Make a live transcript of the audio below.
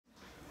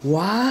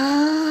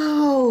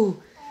Wow!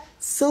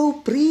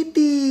 So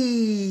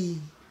pretty!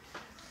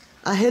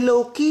 A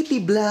Hello Kitty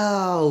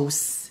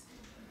blouse.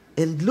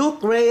 And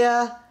look,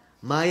 Rhea,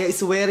 Maya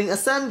is wearing a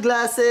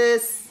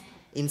sunglasses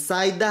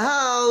inside the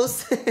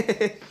house.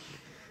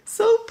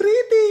 So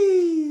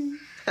pretty!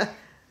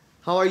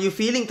 How are you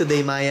feeling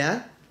today,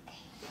 Maya?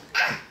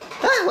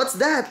 Ah, what's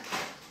that?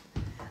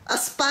 A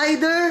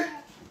spider?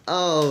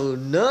 Oh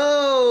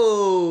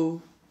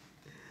no!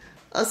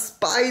 A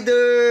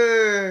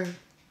spider!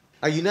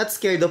 Are you not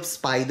scared of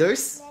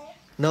spiders?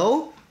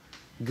 No?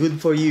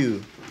 Good for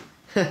you.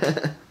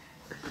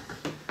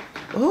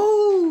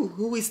 Oh,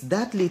 who is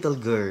that little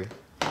girl?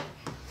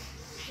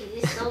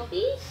 Is it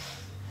Sophie?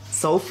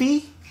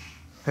 Sophie?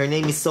 Her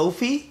name is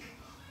Sophie?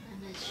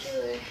 I'm not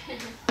sure.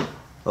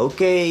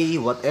 Okay,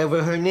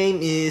 whatever her name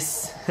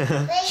is,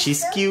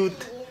 she's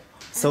cute.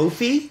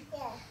 Sophie?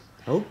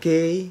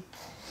 Okay.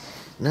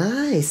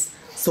 Nice.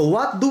 So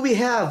what do we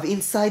have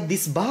inside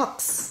this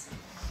box?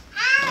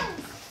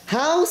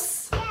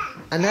 House? Yeah.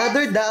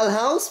 Another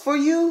dollhouse for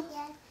you?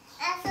 Yeah.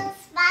 That's a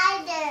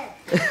spider.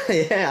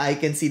 Yeah, I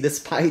can see the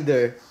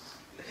spider.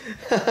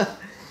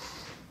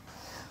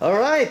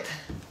 Alright.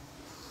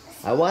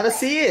 I want to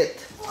see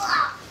it.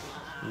 Wow.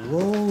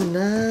 Whoa,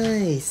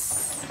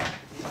 nice.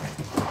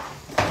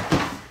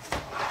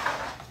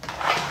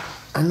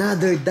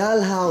 Another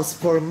dollhouse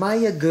for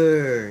Maya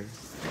girl.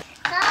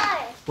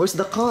 Car. Where's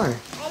the car?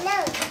 I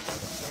know.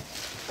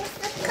 It's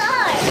the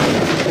car.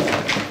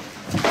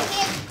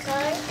 Here's the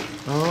car.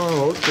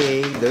 Oh,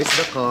 okay. There's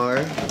the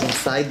car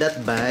inside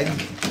that bag.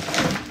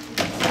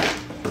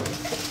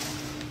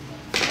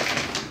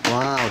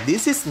 Wow,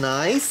 this is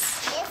nice.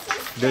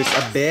 There's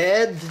a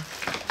bed.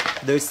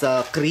 There's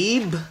a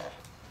crib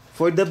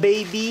for the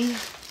baby.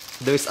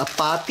 There's a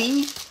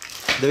potty.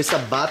 There's a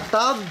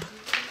bathtub.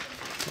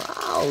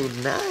 Wow,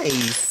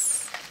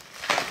 nice.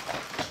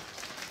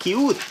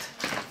 Cute.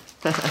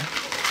 Where's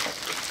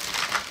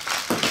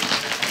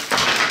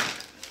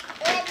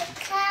the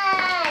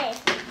car?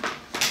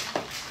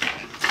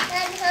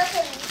 I'm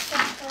hoping it's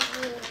not for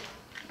you.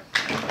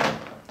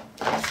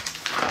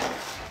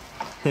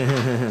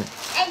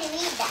 I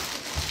read that.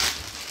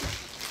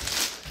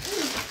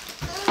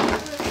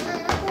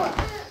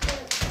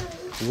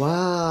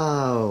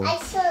 Wow. I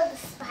saw the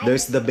spider.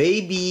 There's the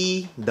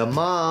baby, the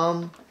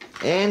mom,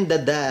 and the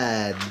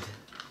dad.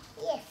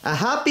 Yes. A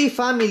happy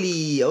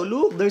family. Oh,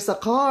 look, there's a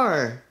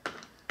car.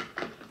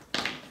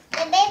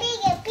 The baby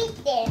can fit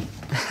there.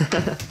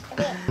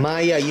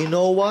 Maya, you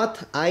know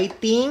what? I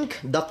think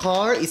the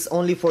car is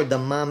only for the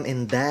mom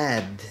and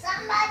dad,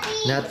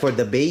 Somebody. not for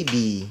the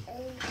baby.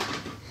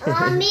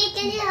 Mommy,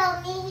 can you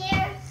help me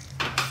here?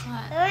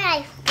 What?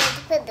 Alright, let's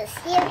put this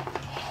here.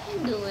 You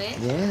do it.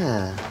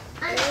 Yeah.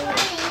 I'm trying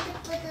to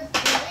put it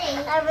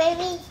away.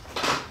 Baby.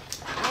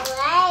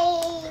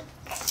 Alright.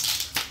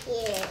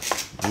 Here.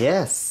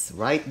 Yes,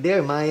 right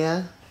there,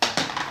 Maya.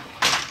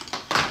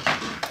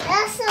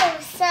 That's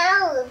some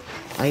sound.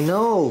 I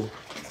know.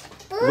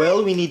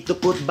 Well, we need to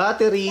put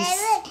batteries.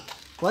 Hey, look.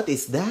 What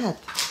is that?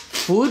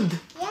 Food?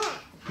 Yeah.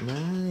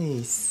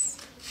 Nice.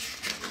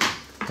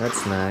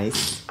 That's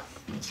nice.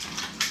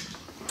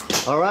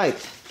 Alright.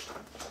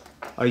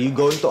 Are you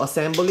going to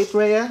assemble it,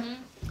 Rhea?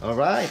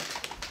 Alright.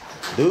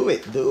 Do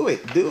it, do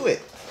it, do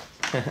it.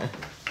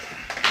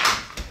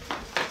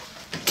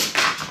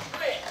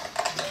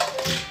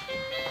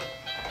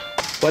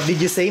 What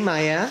did you say,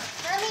 Maya?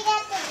 Mommy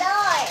got the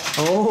door.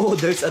 Oh,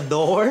 there's a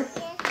door? Yeah.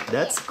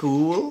 That's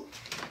cool.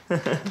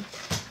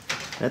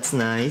 That's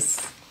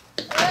nice.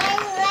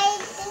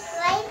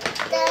 Right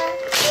the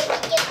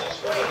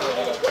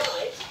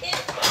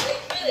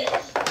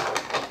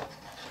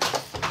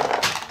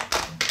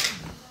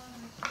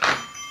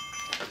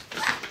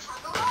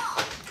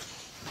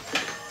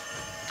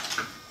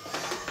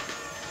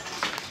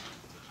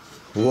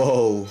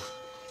Whoa.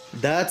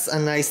 That's a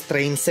nice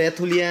train set,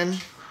 Hulyan.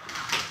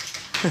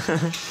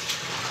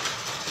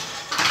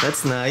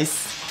 That's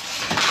nice.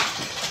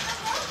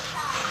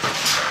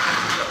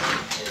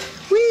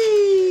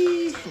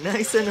 Whee!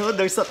 Nice, and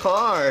there's a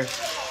car.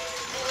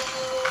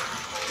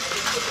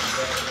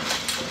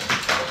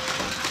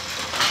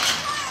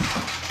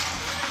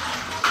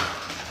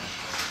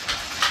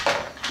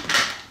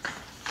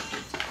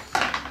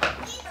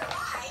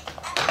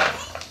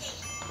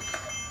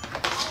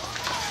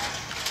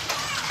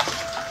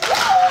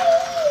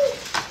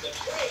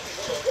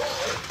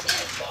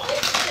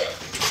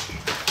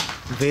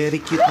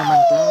 Very cute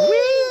naman to.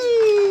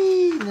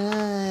 Whee!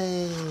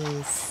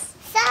 Nice.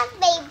 Stop,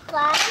 baby.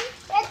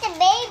 Where's the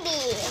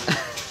baby?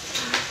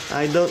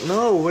 I don't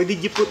know. Where did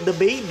you put the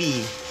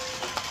baby?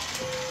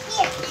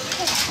 Here.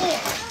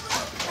 Here.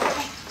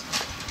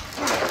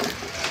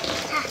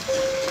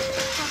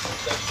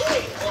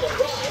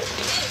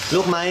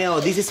 Look, Maya,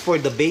 this is for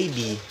the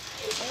baby.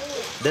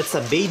 That's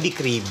a baby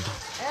crib.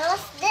 And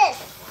what's this?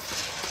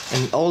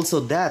 And also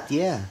that,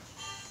 yeah.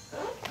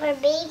 For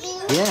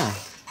baby? Yeah.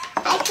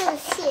 I can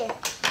see it.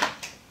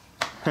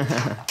 The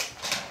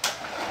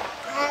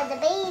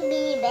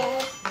baby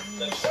bed.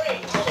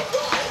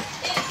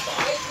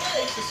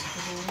 This is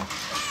cool.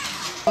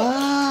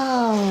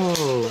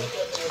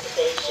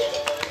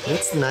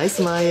 That's nice,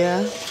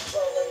 Maya.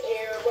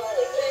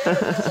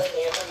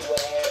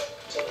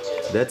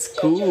 That's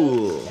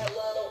cool.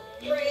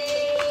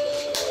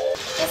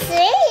 It's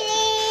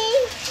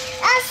raining.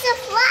 That's a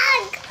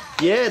flag.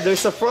 Yeah,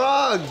 there's a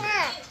frog.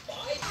 Ah,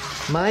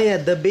 Maya,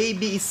 the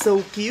baby is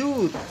so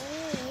cute.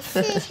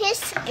 this is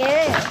his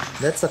girl.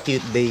 That's a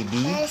cute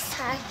baby. That's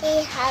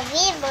Happy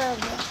Happy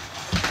Baby.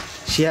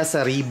 She has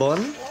a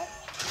ribbon.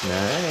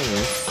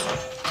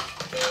 Nice.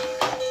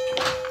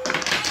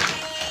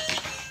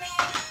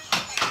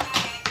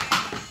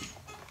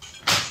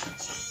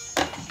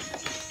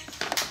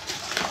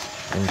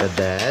 And the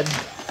dad.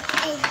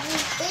 And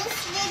this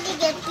baby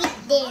get put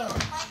there.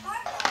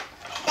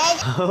 Daddy,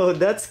 Oh,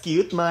 that's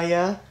cute,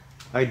 Maya.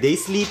 Are they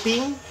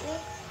sleeping?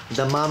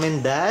 The mom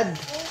and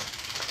dad?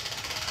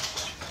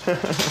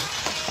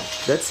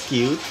 That's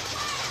cute.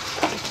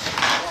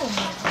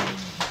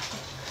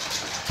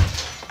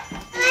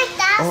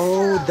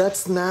 Oh,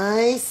 that's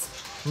nice.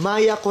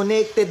 Maya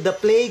connected the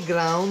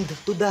playground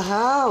to the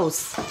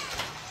house.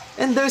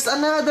 And there's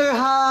another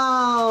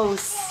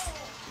house.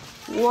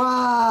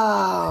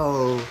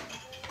 Wow.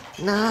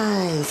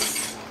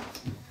 Nice.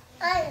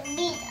 I'll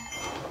be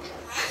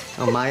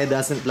Oh, Maya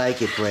doesn't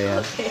like it,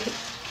 Rhea.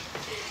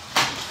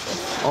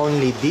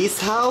 Only this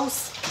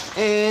house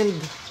and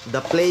the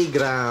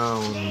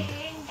playground.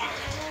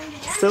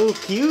 So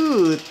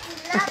cute.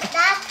 not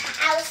that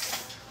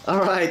house.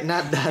 Alright,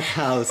 not that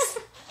house.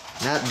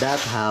 Not that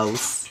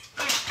house.